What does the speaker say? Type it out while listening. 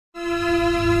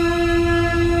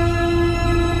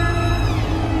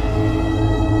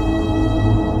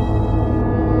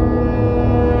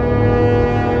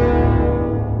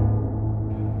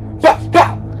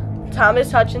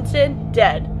Thomas Hutchinson,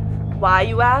 dead. Why,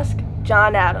 you ask?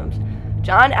 John Adams.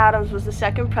 John Adams was the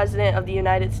second president of the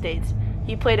United States.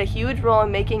 He played a huge role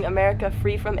in making America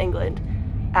free from England.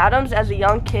 Adams, as a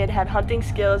young kid, had hunting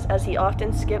skills as he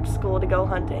often skipped school to go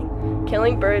hunting.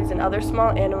 Killing birds and other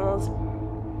small animals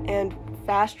and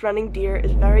fast-running deer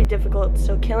is very difficult,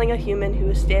 so killing a human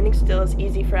who is standing still is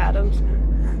easy for Adams.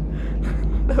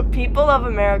 The people of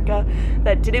America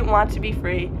that didn't want to be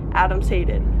free, Adams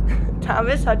hated.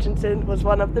 Thomas Hutchinson was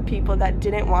one of the people that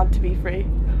didn't want to be free.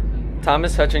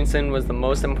 Thomas Hutchinson was the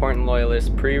most important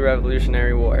loyalist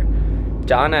pre-Revolutionary War.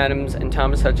 John Adams and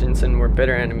Thomas Hutchinson were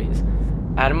bitter enemies.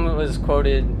 Adams was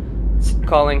quoted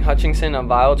calling Hutchinson a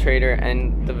vile traitor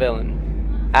and the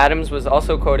villain. Adams was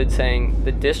also quoted saying,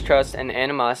 "The distrust and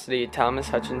animosity Thomas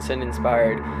Hutchinson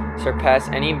inspired surpass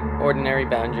any ordinary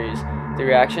boundaries. The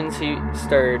reactions he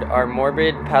stirred are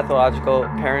morbid, pathological,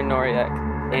 paranoid,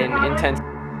 and intense."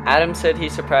 Adams said he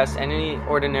surpassed any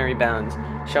ordinary bounds,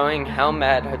 showing how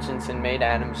mad Hutchinson made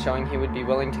Adams, showing he would be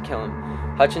willing to kill him.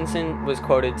 Hutchinson was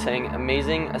quoted saying,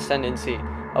 "Amazing ascendancy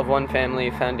of one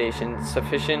family foundation,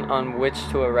 sufficient on which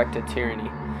to erect a tyranny."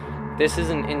 This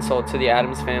is an insult to the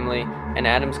Adams family, and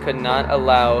Adams could not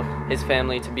allow his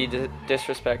family to be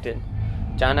disrespected.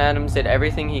 John Adams did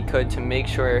everything he could to make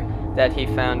sure that he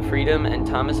found freedom, and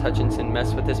Thomas Hutchinson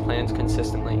messed with his plans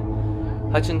consistently.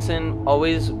 Hutchinson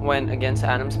always went against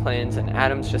Adams' plans, and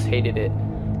Adams just hated it.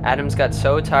 Adams got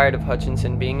so tired of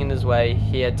Hutchinson being in his way,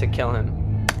 he had to kill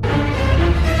him.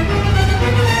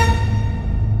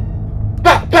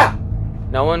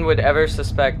 No one would ever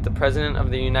suspect the President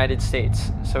of the United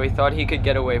States, so he thought he could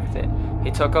get away with it.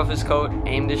 He took off his coat,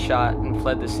 aimed his shot, and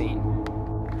fled the scene.